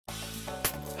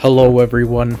Hello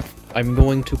everyone, I'm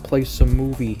going to play some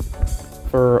movie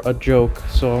for a joke,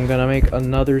 so I'm gonna make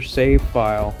another save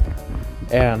file,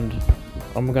 and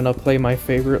I'm gonna play my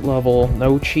favorite level,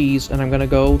 No Cheese, and I'm gonna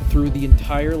go through the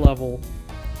entire level,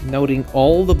 noting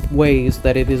all the ways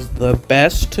that it is the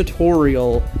best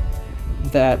tutorial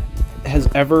that has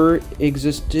ever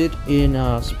existed in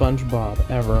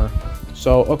SpongeBob, ever.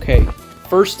 So, okay,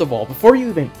 first of all, before you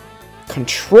even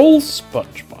control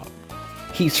SpongeBob,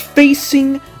 he's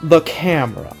facing the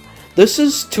camera. This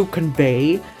is to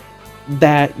convey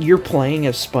that you're playing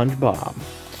as SpongeBob.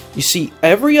 You see,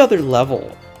 every other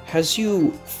level has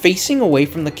you facing away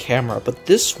from the camera, but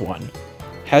this one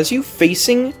has you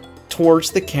facing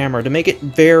towards the camera to make it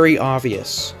very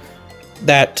obvious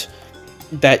that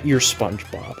you're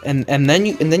SpongeBob. And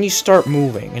then you start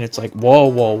moving, and it's like, whoa,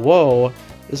 whoa, whoa,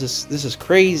 this is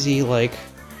crazy. Like,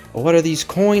 what are these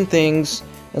coin things?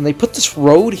 And they put this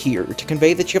road here to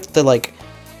convey that you have to, like,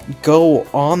 go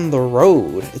on the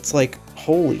road. It's like,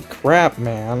 holy crap,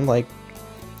 man. Like,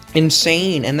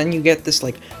 insane. And then you get this,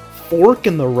 like, fork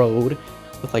in the road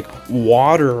with, like,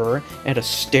 water and a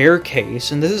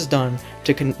staircase. And this is done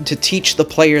to teach the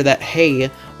player that, hey,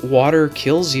 water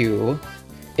kills you.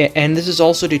 And this is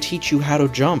also to teach you how to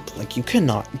jump. Like, you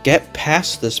cannot get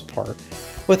past this part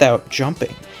without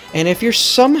jumping. And if you're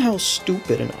somehow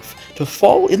stupid enough to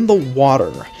fall in the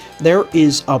water, there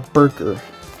is a burger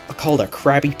called a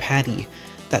Krabby Patty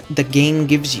that the game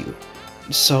gives you.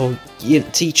 So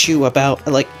it teach you about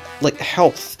like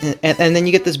health, and then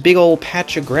you get this big old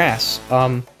patch of grass.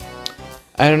 I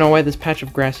don't know why this patch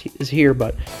of grass is here,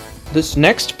 but this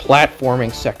next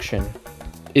platforming section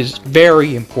is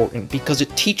very important because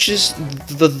it teaches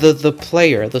the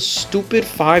player, the stupid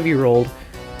 5-year-old,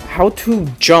 how to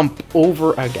jump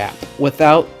over a gap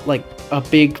without, like, a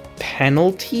big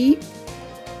penalty?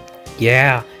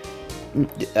 Yeah.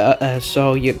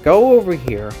 So you go over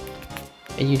here,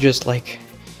 and you just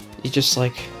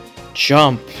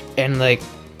jump, and, like,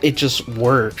 it just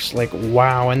works. Like,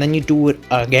 wow. And then you do it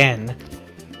again.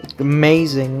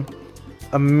 Amazing.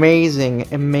 Amazing.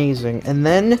 Amazing. And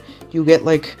then you get,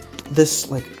 like, this,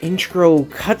 like, intro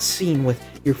cutscene with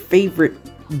your favorite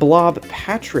blob,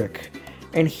 Patrick.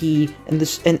 And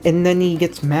then he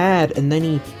gets mad, and then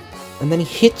he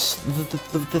hits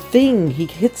the thing. He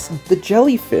hits the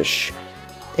jellyfish,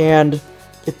 and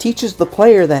it teaches the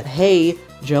player that, hey,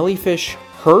 jellyfish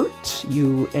hurt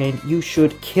you, and you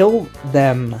should kill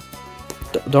them.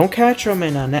 Don't catch them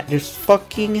in a net. Just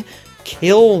fucking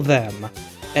kill them.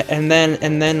 And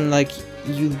then like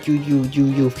you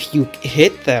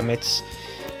hit them.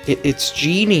 It's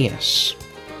genius.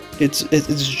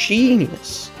 It's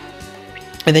genius.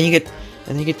 And then you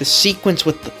get the sequence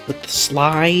with the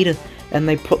slide, and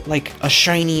they put, like, a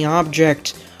shiny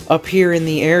object up here in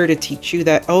the air to teach you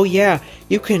that, oh yeah,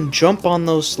 you can jump on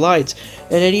those slides.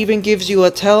 And it even gives you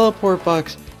a teleport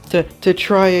box to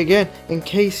try again in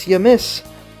case you miss.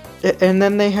 And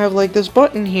then they have, like, this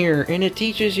button here, and it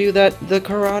teaches you that the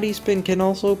karate spin can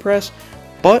also press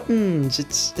buttons.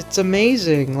 It's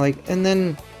amazing. Like, and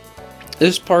then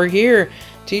this part here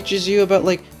teaches you about,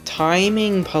 like,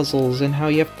 timing puzzles and how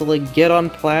you have to, like, get on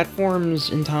platforms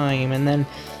in time, and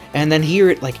then here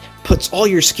it, like, puts all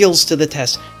your skills to the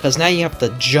test, because now you have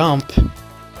to jump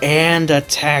and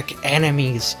attack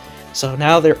enemies. So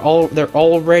now they're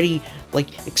already,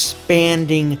 like,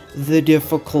 expanding the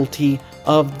difficulty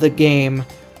of the game.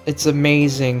 It's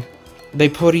amazing. They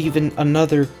put even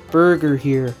another burger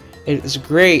here. It is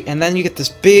great. And then you get this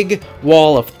big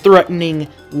wall of threatening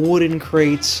wooden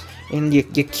crates, and you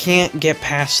can't get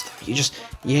past them.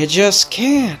 You just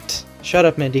can't. Shut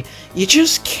up, Mindy. You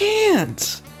just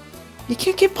can't. You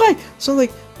can't get by. So,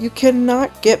 like, you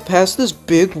cannot get past this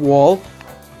big wall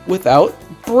without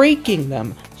breaking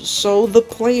them. So the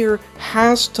player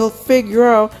has to figure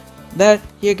out that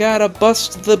you gotta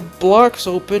bust the blocks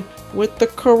open with the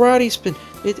karate spin.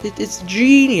 It's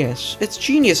genius. It's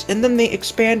genius. And then they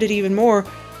expand it even more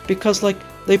because, like,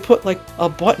 they put, like, a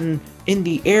button in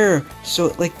the air, so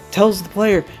it, like, tells the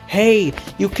player, hey,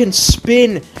 you can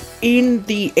spin in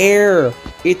the air.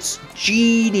 It's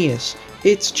genius.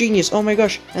 It's genius. Oh my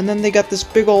gosh. And then they got this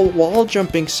big old wall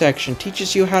jumping section.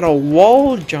 Teaches you how to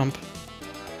wall jump.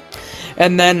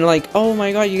 And then, like, oh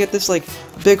my god, you get this, like,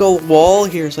 big old wall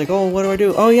here. It's like, oh, what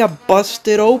do? Oh yeah, bust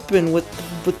it open with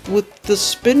the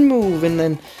spin move, and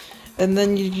then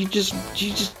you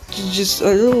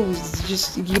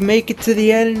make it to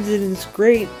the end, and it's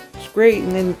great. It's great.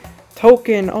 And then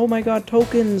token. Oh my god,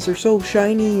 tokens are so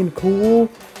shiny and cool.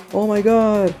 Oh my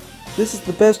god, this is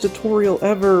the best tutorial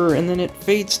ever. And then it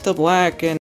fades to black, and